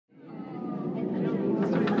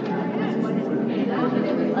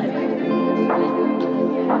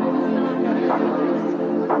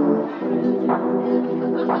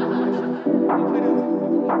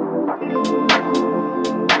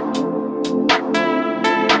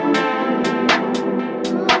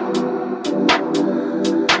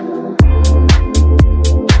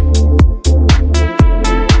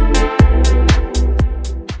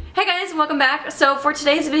Welcome back. So for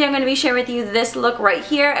today's video, I'm going to be sharing with you this look right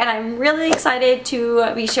here, and I'm really excited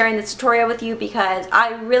to be sharing this tutorial with you because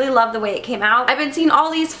I really love the way it came out. I've been seeing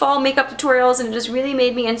all these fall makeup tutorials and it just really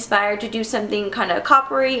made me inspired to do something kind of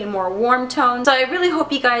coppery and more warm tone. So I really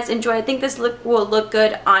hope you guys enjoy. I think this look will look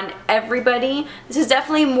good on everybody. This is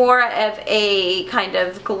definitely more of a kind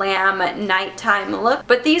of glam nighttime look,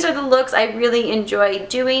 but these are the looks I really enjoy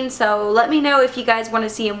doing. So let me know if you guys want to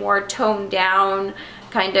see a more toned down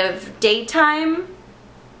kind of daytime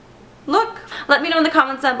look. Let me know in the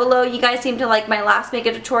comments down below. You guys seem to like my last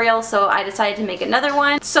makeup tutorial, so I decided to make another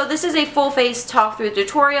one. So this is a full face talk through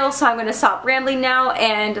tutorial, so I'm going to stop rambling now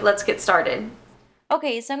and let's get started.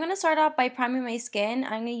 Okay, so I'm going to start off by priming my skin.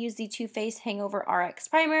 I'm going to use the Too Faced Hangover RX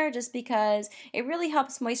Primer just because it really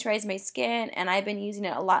helps moisturize my skin and I've been using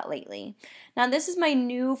it a lot lately. Now this is my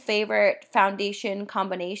new favorite foundation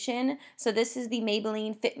combination. So this is the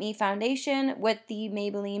Maybelline Fit Me Foundation with the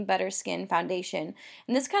Maybelline Better Skin Foundation.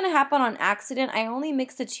 And this kind of happened on accident. I only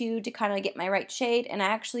mixed the two to kind of get my right shade and I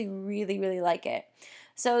actually really like it.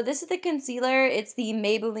 So this is the concealer. It's the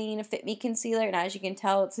Maybelline Fit Me Concealer, and as you can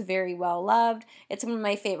tell, it's very well loved. It's one of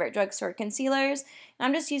my favorite drugstore concealers. And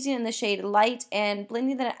I'm just using it in the shade Light and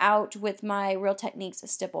blending that out with my Real Techniques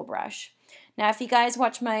stipple brush. Now, if you guys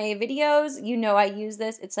watch my videos, you know I use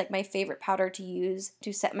this. It's like my favorite powder to use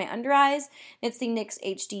to set my under eyes. It's the NYX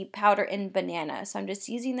HD Powder in Banana. So I'm just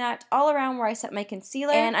using that all around where I set my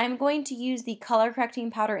concealer. And I'm going to use the color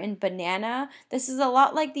correcting powder in Banana. This is a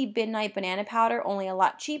lot like the Midnight Banana powder, only a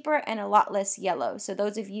lot cheaper and a lot less yellow. So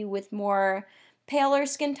those of you with more paler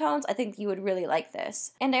skin tones, I think you would really like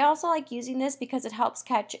this. And I also like using this because it helps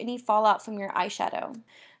catch any fallout from your eyeshadow.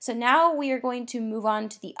 So now we are going to move on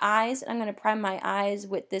to the eyes. I'm going to prime my eyes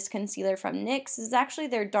with this concealer from NYX. This is actually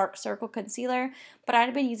their Dark Circle Concealer, but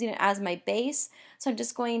I've been using it as my base. So I'm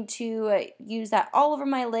just going to use that all over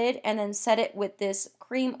my lid and then set it with this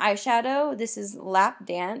cream eyeshadow. This is Lap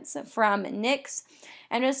Dance from NYX.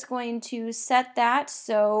 I'm just going to set that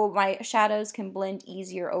so my shadows can blend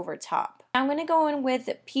easier over top. I'm going to go in with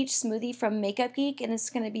Peach Smoothie from Makeup Geek, and this is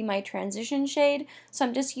going to be my transition shade. So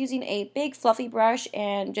I'm just using a big fluffy brush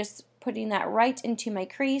and just putting that right into my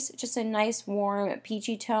crease. Just a nice warm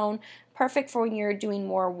peachy tone, perfect for when you're doing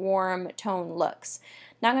more warm tone looks.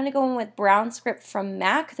 Now I'm going to go in with Brown Script from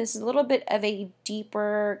MAC. This is a little bit of a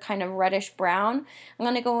deeper kind of reddish brown. I'm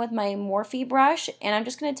going to go in with my Morphe brush, and I'm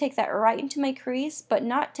just going to take that right into my crease, but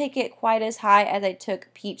not take it quite as high as I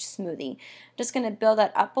took Peach Smoothie. I'm just going to build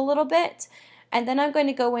that up a little bit. And then I'm going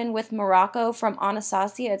to go in with Morocco from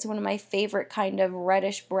ANASTASIA. It's one of my favorite kind of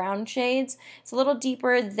reddish brown shades. It's a little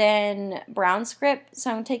deeper than Brown Script,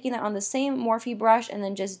 so I'm taking that on the same Morphe brush and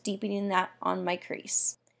then just deepening that on my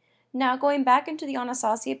crease. Now going back into the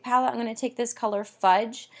Anastasia palette, I'm going to take this color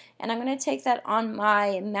Fudge, and I'm going to take that on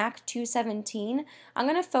my MAC 217. I'm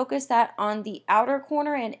going to focus that on the outer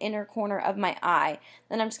corner and inner corner of my eye.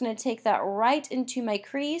 Then I'm just going to take that right into my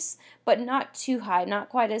crease, but not too high, not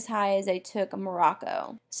quite as high as I took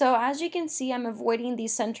Morocco. So as you can see, I'm avoiding the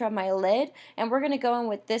center of my lid, and we're going to go in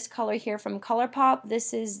with this color here from ColourPop.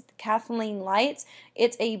 This is Kathleen Lights.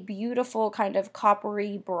 It's a beautiful kind of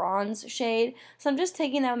coppery bronze shade. So I'm just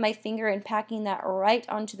taking that with my finger and packing that right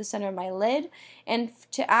onto the center of my lid. And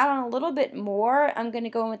to add on a little bit more, I'm going to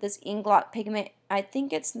go in with this INGLOT pigment. I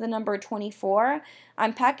think it's the number 24.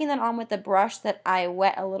 I'm packing that on with a brush that I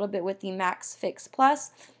wet a little bit with the Max Fix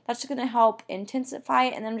Plus. That's just going to help intensify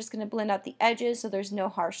it, and then I'm just going to blend out the edges so there's no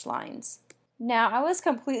harsh lines. Now, I was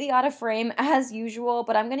completely out of frame as usual,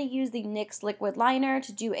 but I'm going to use the NYX liquid liner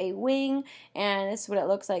to do a wing, and this is what it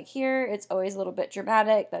looks like here. It's always a little bit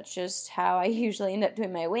dramatic. That's just how I usually end up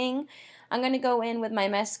doing my wing. I'm going to go in with my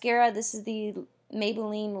mascara. This is the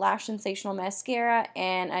Maybelline Lash Sensational Mascara,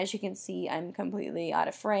 and as you can see, I'm completely out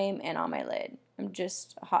of frame and on my lid. I'm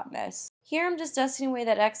just a hot mess. Here I'm just dusting away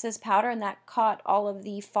that excess powder, and that caught all of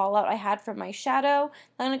the fallout I had from my shadow.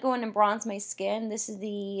 I'm going to go in and bronze my skin. This is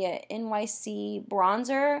the NYC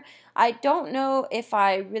bronzer. I don't know if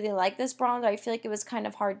I really like this bronzer. I feel like it was kind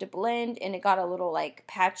of hard to blend, and it got a little like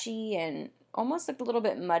patchy and almost looked a little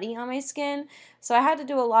bit muddy on my skin. So I had to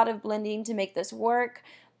do a lot of blending to make this work.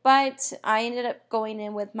 But I ended up going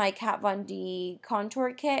in with my Kat Von D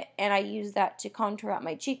contour kit, and I used that to contour out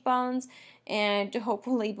my cheekbones and to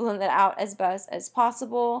hopefully blend that out as best as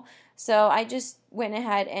possible. So I just went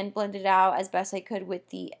ahead and blended it out as best I could with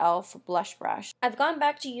the e.l.f. blush brush. I've gone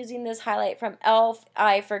back to using this highlight from e.l.f.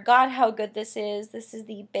 I forgot how good this is. This is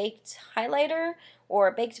the Baked highlighter or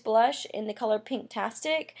Baked blush in the color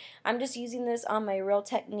Pinktastic. I'm just using this on my Real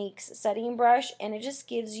Techniques setting brush, and it just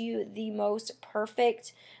gives you the most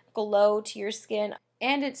perfect glow to your skin.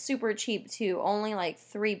 And it's super cheap too, only like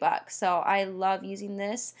 $3. So I love using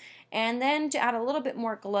this. And then to add a little bit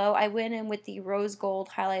more glow, I went in with the Rose Gold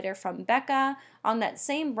highlighter from BECCA on that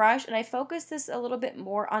same brush, and I focused this a little bit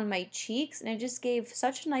more on my cheeks, and it just gave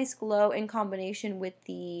such a nice glow in combination with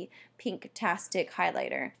the Pinktastic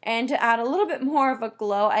highlighter. And to add a little bit more of a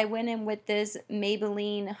glow, I went in with this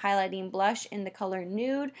Maybelline highlighting blush in the color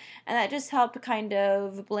Nude, and that just helped kind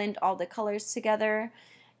of blend all the colors together.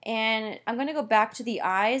 And I'm going to go back to the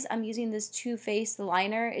eyes. I'm using this Too Faced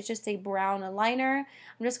liner. It's just a brown liner.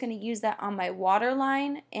 I'm just going to use that on my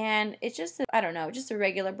waterline. And it's just, I don't know, just a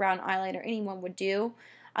regular brown eyeliner anyone would do.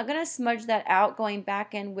 I'm going to smudge that out going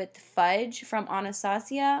back in with Fudge from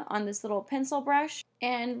ANASTASIA on this little pencil brush.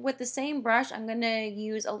 And with the same brush, I'm going to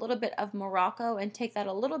use a little bit of Morocco and take that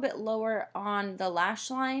a little bit lower on the lash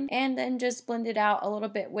line. And then just blend it out a little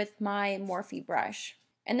bit with my Morphe brush.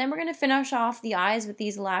 And then we're going to finish off the eyes with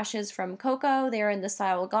these lashes from Coco. They're in the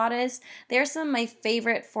style Goddess. They're some of my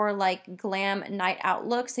favorite for like glam night out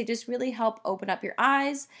looks. They just really help open up your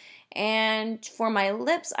eyes. And for my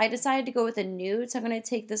lips, I decided to go with a nude. So I'm going to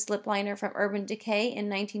take this lip liner from Urban Decay in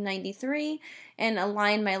 1993 and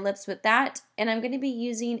align my lips with that. And I'm going to be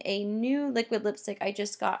using a new liquid lipstick I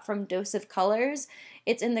just got from Dose of Colors.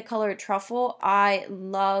 It's in the color Truffle. I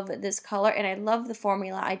love this color and I love the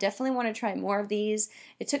formula. I definitely want to try more of these.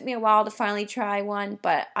 It took me a while to finally try one,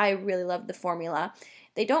 but I really love the formula.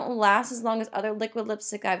 They don't last as long as other liquid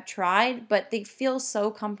lipstick I've tried, but they feel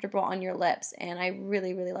so comfortable on your lips, and I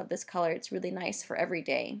really, really love this color. It's really nice for every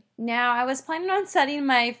day. Now, I was planning on setting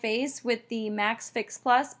my face with the Max Fix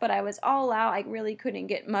Plus, but I was all out. I really couldn't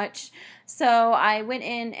get much, so I went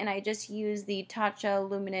in and I just used the TATCHA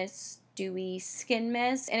Luminous Dewy Skin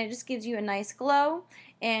Mist, and it just gives you a nice glow,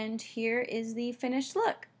 and here is the finished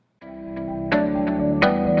look.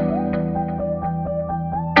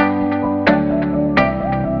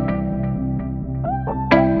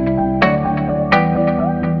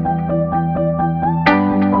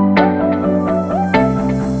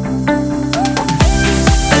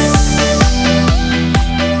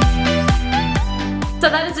 So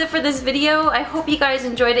that is it for this video. I hope you guys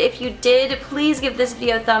enjoyed it. If you did, please give this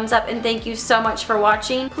video a thumbs up, and thank you so much for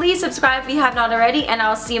watching. Please subscribe if you have not already, and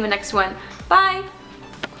I'll see you in the next one. Bye!